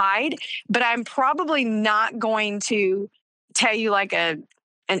anything to hide, but I'm probably not going to tell you like an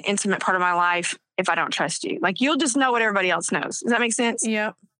intimate part of my life if I don't trust you. Like you'll just know what everybody else knows. Does that make sense?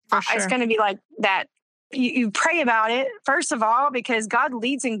 Yeah. Sure. It's going to be like that. You pray about it, first of all, because God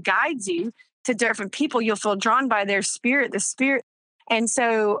leads and guides you to different people. You'll feel drawn by their spirit, the spirit. And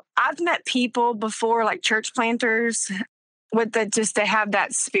so I've met people before, like church planters with they have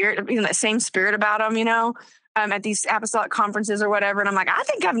that spirit, you know, that same spirit about them, you know, at these apostolic conferences or whatever. And I'm like, I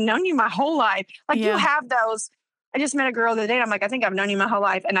think I've known you my whole life. Like you have those. I just met a girl the other day. And I'm like, I think I've known you my whole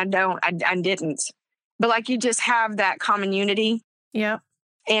life. And I didn't. But like, you just have that common unity. Yeah.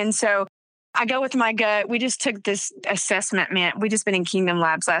 And so I go with my gut. We just took this assessment, man. We just been in Kingdom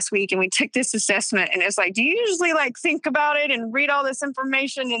Labs last week and we took this assessment and it's like, do you usually like think about it and read all this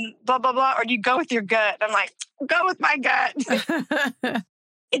information and blah, blah, blah, or do you go with your gut? I'm like, go with my gut.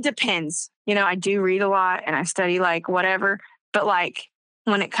 It depends. You know, I do read a lot and I study like whatever, but like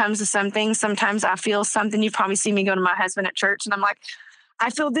when it comes to some things, sometimes I feel something. You probably see me go to my husband at church and I'm like, I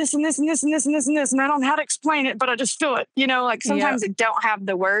feel this and this and this and this and this and this, and I don't know how to explain it, but I just feel it. You know, like sometimes I don't have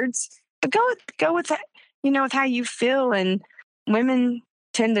the words. But go with that, you know, with how you feel. And women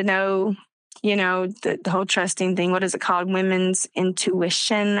tend to know, you know, the whole trusting thing. What is it called? Women's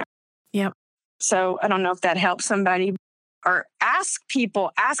intuition. Yep. So I don't know if that helps somebody. Or ask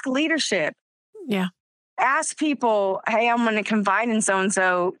people, ask leadership. Yeah. Ask people, hey, I'm going to confide in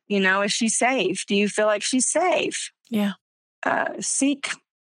so-and-so. You know, is she safe? Do you feel like she's safe? Yeah. Seek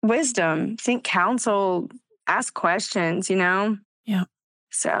wisdom, seek counsel, ask questions, you know? Yeah.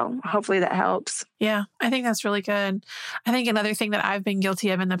 So hopefully that helps. Yeah, I think that's really good. I think another thing that I've been guilty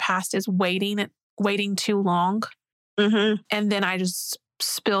of in the past is waiting too long. Mm-hmm. And then I just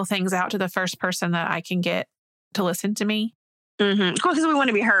spill things out to the first person that I can get to listen to me. Mm-hmm. Because we want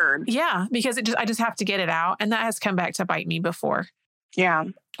to be heard. Yeah, because I just have to get it out. And that has come back to bite me before. Yeah.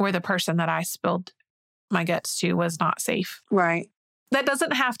 Where the person that I spilled my guts to was not safe. Right. That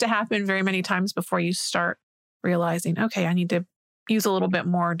doesn't have to happen very many times before you start realizing, okay, I need to use a little bit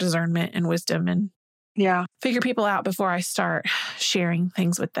more discernment and wisdom and figure people out before I start sharing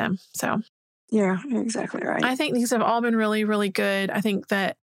things with them. So yeah, you're exactly right. I think these have all been really, really good. I think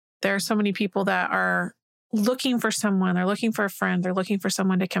that there are so many people that are looking for someone, they're looking for a friend, they're looking for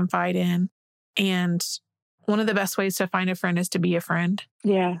someone to confide in. And one of the best ways to find a friend is to be a friend.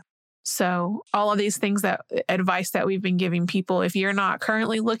 Yeah. So all of these things, that advice that we've been giving people, if you're not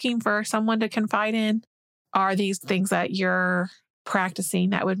currently looking for someone to confide in, are these things that you're practicing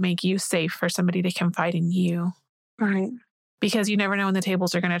that would make you safe for somebody to confide in you. Right. Because you never know when the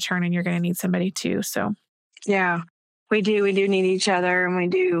tables are going to turn and you're going to need somebody too. So yeah, we do need each other,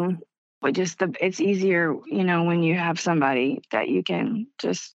 and it's easier, when you have somebody that you can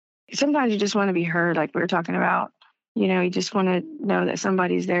sometimes you just want to be heard, like we were talking about. You just want to know that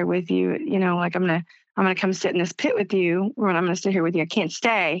somebody's there with you. Like I'm gonna come sit in this pit with you, or I'm gonna sit here with you. I can't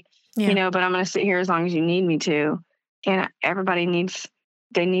stay, but I'm gonna sit here as long as you need me to. And everybody needs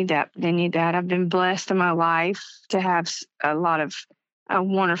that. They need that. I've been blessed in my life to have a lot of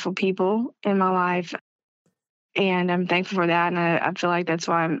wonderful people in my life, and I'm thankful for that. And I feel like that's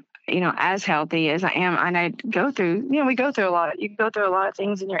why I'm, as healthy as I am. And I go through, we go through a lot. You go through a lot of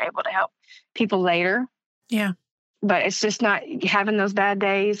things, and you're able to help people later. Yeah. But it's just not having those bad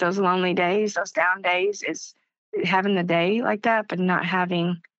days, those lonely days, those down days. It's having the day like that, but not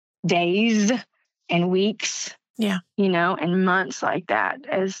having days and weeks, and months like that.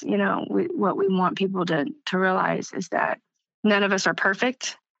 As what we want people to realize is that none of us are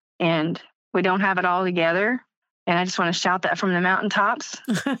perfect, and we don't have it all together. And I just want to shout that from the mountaintops.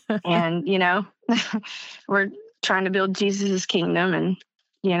 And we're trying to build Jesus's kingdom, and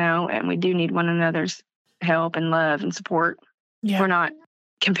and we do need one another's help and love and support. Yeah. We're not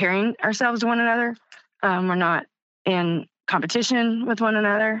comparing ourselves to one another. We're not in competition with one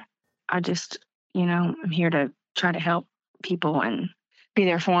another. I just, I'm here to try to help people and be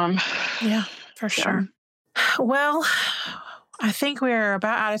there for them. Yeah, for sure. Well, I think we're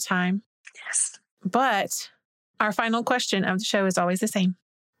about out of time. Yes. But our final question of the show is always the same.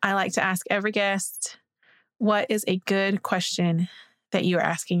 I like to ask every guest, what is a good question that you are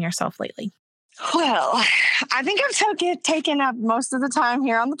asking yourself lately? Well, I think I've taken up most of the time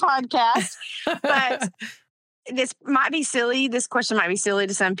here on the podcast, but this might be silly. This question might be silly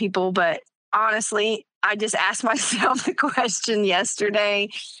to some people, but honestly, I just asked myself the question yesterday.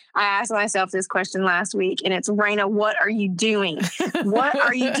 I asked myself this question last week, and it's, Raina, what are you doing? What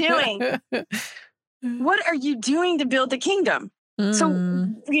are you doing? What are you doing to build the kingdom? So,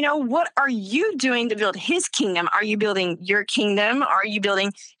 what are you doing to build his kingdom? Are you building your kingdom? Are you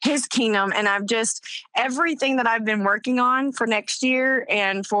building his kingdom? And everything that I've been working on for next year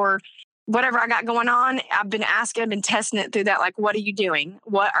and for whatever I got going on, I've been testing it through that. Like, what are you doing?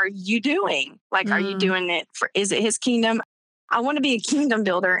 What are you doing? Like, are you doing it is it his kingdom? I want to be a kingdom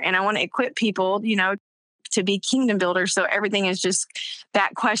builder, and I want to equip people, to be kingdom builders. So everything is just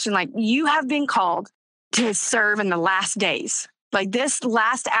that question. Like, you have been called to serve in the last days. Like this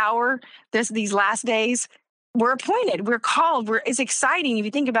last hour, these last days, we're appointed, we're called, it's exciting if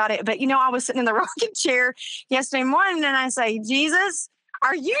you think about it. But, I was sitting in the rocking chair yesterday morning, and I say, Jesus,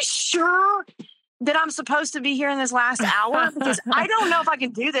 are you sure that I'm supposed to be here in this last hour? Because I don't know if I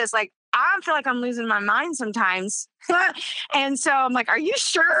can do this. Like, I feel like I'm losing my mind sometimes. And so I'm like, are you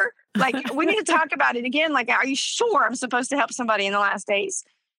sure? Like, we need to talk about it again. Like, are you sure I'm supposed to help somebody in the last days?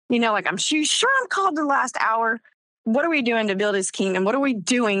 Like, I'm sure I'm called to the last hour. What are we doing to build his kingdom? What are we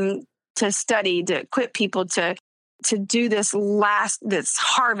doing to study, to equip people to do this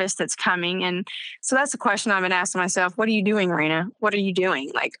harvest that's coming? And so that's the question I've been asking myself. What are you doing, Raina? What are you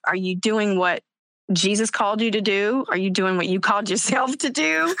doing? Like, are you doing what Jesus called you to do? Are you doing what you called yourself to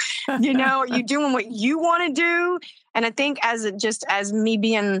do? Are you doing what you want to do? And I think as me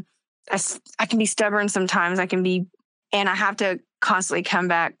being, I can be stubborn sometimes. And I have to constantly come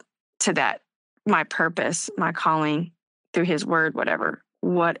back to that, my purpose, my calling through his word, whatever.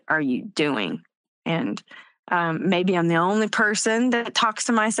 What are you doing? And maybe I'm the only person that talks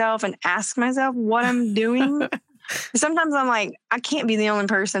to myself and asks myself what I'm doing. Sometimes I'm like, I can't be the only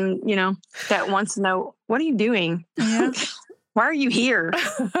person, that wants to know, what are you doing? Yeah. Why are you here?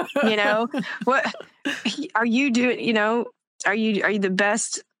 What are you doing? are you the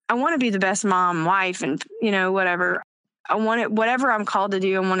best? I want to be the best mom, wife, and, whatever. I want it, whatever I'm called to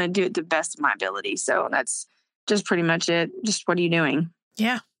do, I want to do it the best of my ability. So that's just pretty much it. Just what are you doing?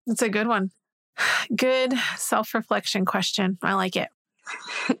 Yeah, that's a good one. Good self-reflection question. I like it.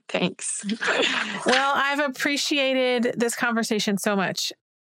 Thanks. Well, I've appreciated this conversation so much.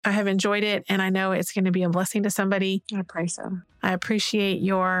 I have enjoyed it, and I know it's going to be a blessing to somebody. I pray so. I appreciate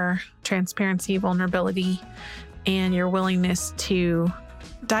your transparency, vulnerability, and your willingness to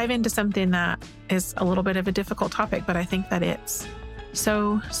dive into something that is a little bit of a difficult topic, but I think that it's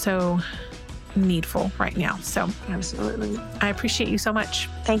so needful right now. So absolutely. I appreciate you so much.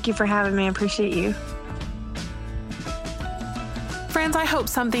 Thank you for having me. I appreciate you. Friends, I hope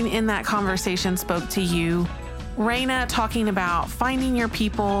something in that conversation spoke to you. Raina talking about finding your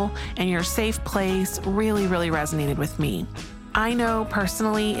people and your safe place really, really resonated with me. I know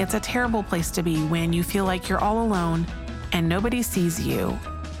personally it's a terrible place to be when you feel like you're all alone and nobody sees you.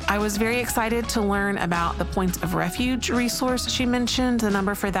 I was very excited to learn about the Points of Refuge resource she mentioned. The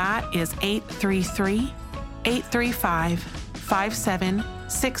number for that is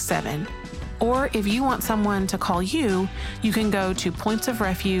 833-835-5767. Or if you want someone to call you, you can go to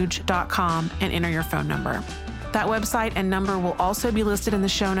pointsofrefuge.com and enter your phone number. That website and number will also be listed in the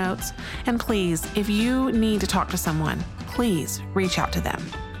show notes. And please, if you need to talk to someone, please reach out to them.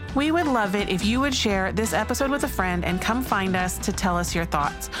 We would love it if you would share this episode with a friend and come find us to tell us your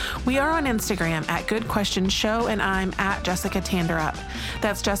thoughts. We are on Instagram at Good Questions Show, and I'm at Jessica Tanderup.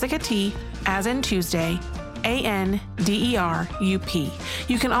 That's Jessica T, as in Tuesday, ANDERUP.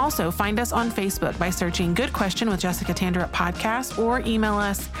 You can also find us on Facebook by searching Good Question with Jessica Tanderup Podcast, or email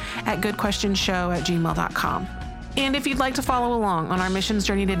us at goodquestionshow@gmail.com. And if you'd like to follow along on our missions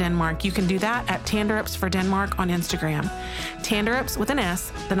journey to Denmark, you can do that at Tanderups for Denmark on Instagram. Tanderups with an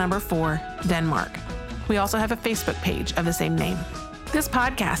S, the number 4, Denmark. We also have a Facebook page of the same name. This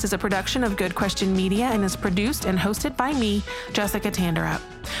podcast is a production of Good Question Media and is produced and hosted by me, Jessica Tanderup.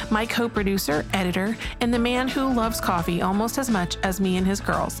 My co-producer, editor, and the man who loves coffee almost as much as me and his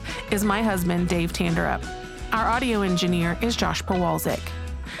girls is my husband, Dave Tanderup. Our audio engineer is Josh Powalczyk.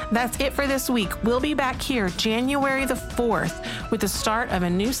 That's it for this week. We'll be back here January the 4th with the start of a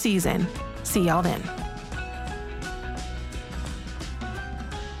new season. See y'all then.